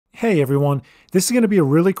Hey everyone, this is going to be a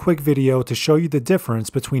really quick video to show you the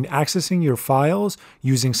difference between accessing your files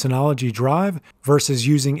using Synology Drive versus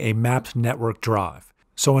using a mapped network drive.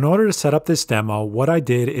 So in order to set up this demo, what I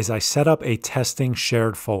did is I set up a testing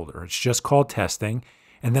shared folder. It's just called testing.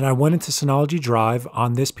 And then I went into Synology Drive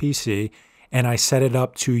on this PC and I set it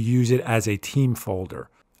up to use it as a team folder.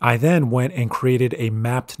 I then went and created a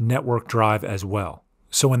mapped network drive as well.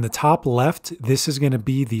 So in the top left, this is going to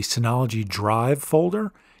be the Synology Drive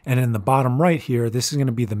folder. And in the bottom right here, this is going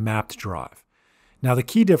to be the mapped drive. Now, the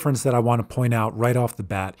key difference that I want to point out right off the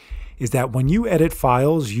bat is that when you edit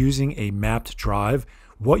files using a mapped drive,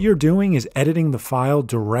 what you're doing is editing the file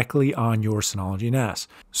directly on your Synology NAS.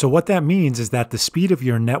 So what that means is that the speed of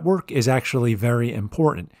your network is actually very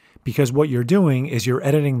important, because what you're doing is you're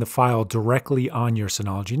editing the file directly on your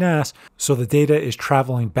Synology NAS, so the data is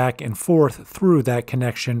traveling back and forth through that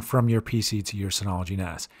connection from your PC to your Synology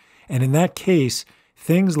NAS. And in that case,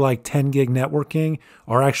 things like 10 gig networking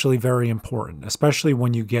are actually very important, especially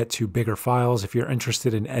when you get to bigger files. If you're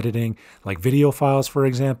interested in editing like video files, for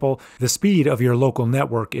example, the speed of your local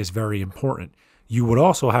network is very important. You would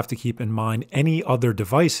also have to keep in mind any other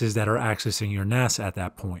devices that are accessing your NAS at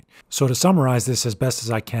that point. So to summarize this as best as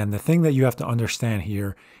I can, the thing that you have to understand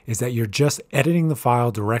here is that you're just editing the file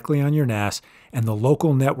directly on your NAS, and the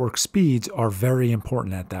local network speeds are very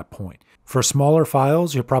important at that point. For smaller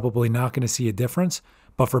files, you're probably not going to see a difference,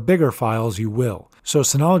 but for bigger files, you will. So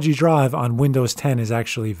Synology Drive on Windows 10 is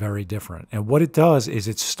actually very different. And what it does is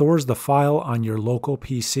it stores the file on your local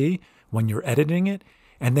PC when you're editing it,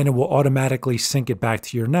 and then it will automatically sync it back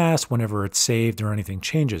to your NAS whenever it's saved or anything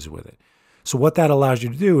changes with it. So what that allows you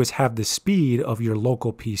to do is have the speed of your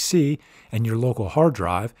local PC and your local hard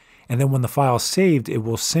drive, and then when the file's saved, it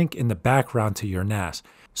will sync in the background to your NAS.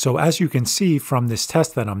 So as you can see from this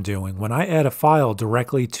test that I'm doing, when I add a file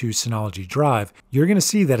directly to Synology Drive, you're going to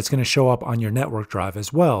see that it's going to show up on your network drive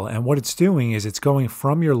as well. And what it's doing is it's going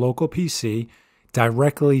from your local PC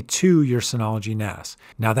directly to your Synology NAS.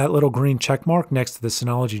 Now that little green check mark next to the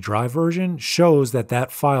Synology Drive version shows that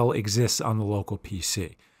that file exists on the local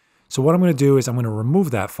PC. So what I'm going to do is I'm going to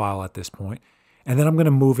remove that file at this point, and then I'm going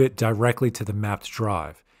to move it directly to the mapped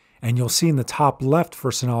drive. And you'll see in the top left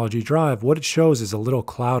for Synology Drive, what it shows is a little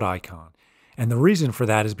cloud icon. And the reason for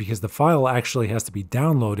that is because the file actually has to be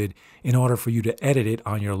downloaded in order for you to edit it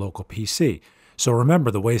on your local PC. So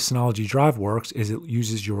remember, the way Synology Drive works is it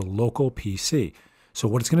uses your local PC. So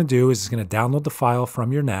what it's going to do is it's going to download the file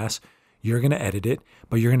from your NAS, you're going to edit it,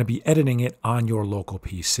 but you're going to be editing it on your local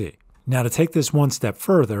PC. Now to take this one step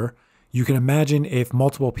further, you can imagine if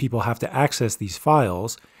multiple people have to access these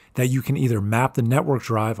files, that you can either map the network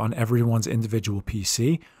drive on everyone's individual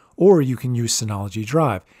PC, or you can use Synology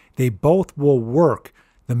Drive. They both will work.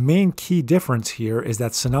 The main key difference here is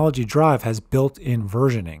that Synology Drive has built-in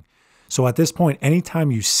versioning. So at this point,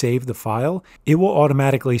 anytime you save the file, it will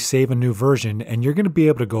automatically save a new version, and you're going to be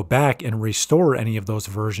able to go back and restore any of those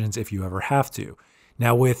versions if you ever have to.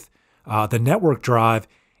 Now with the network drive,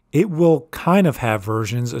 it will kind of have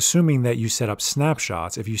versions, assuming that you set up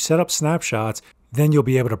snapshots. If you set up snapshots, then you'll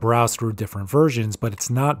be able to browse through different versions, but it's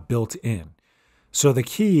not built in. So the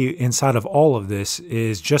key inside of all of this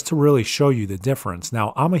is just to really show you the difference.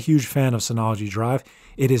 Now, I'm a huge fan of Synology Drive.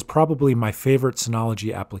 It is probably my favorite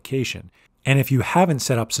Synology application. And if you haven't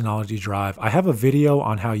set up Synology Drive, I have a video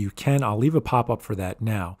on how you can. I'll leave a pop-up for that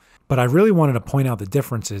now. But I really wanted to point out the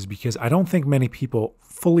differences because I don't think many people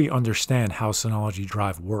fully understand how Synology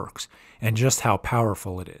Drive works and just how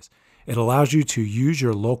powerful it is. It allows you to use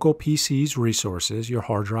your local PC's resources, your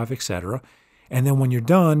hard drive, etc. And then when you're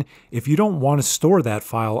done, if you don't want to store that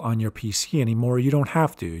file on your PC anymore, you don't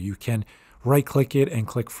have to. You can right-click it and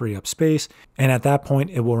click free up space. And at that point,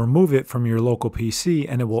 it will remove it from your local PC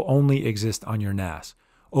and it will only exist on your NAS.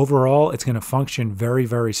 Overall, it's going to function very,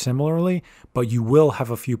 very similarly, but you will have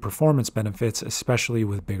a few performance benefits, especially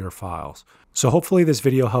with bigger files. So hopefully this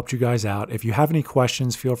video helped you guys out. If you have any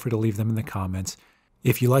questions, feel free to leave them in the comments.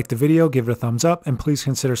 If you liked the video, give it a thumbs up and please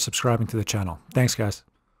consider subscribing to the channel. Thanks, guys.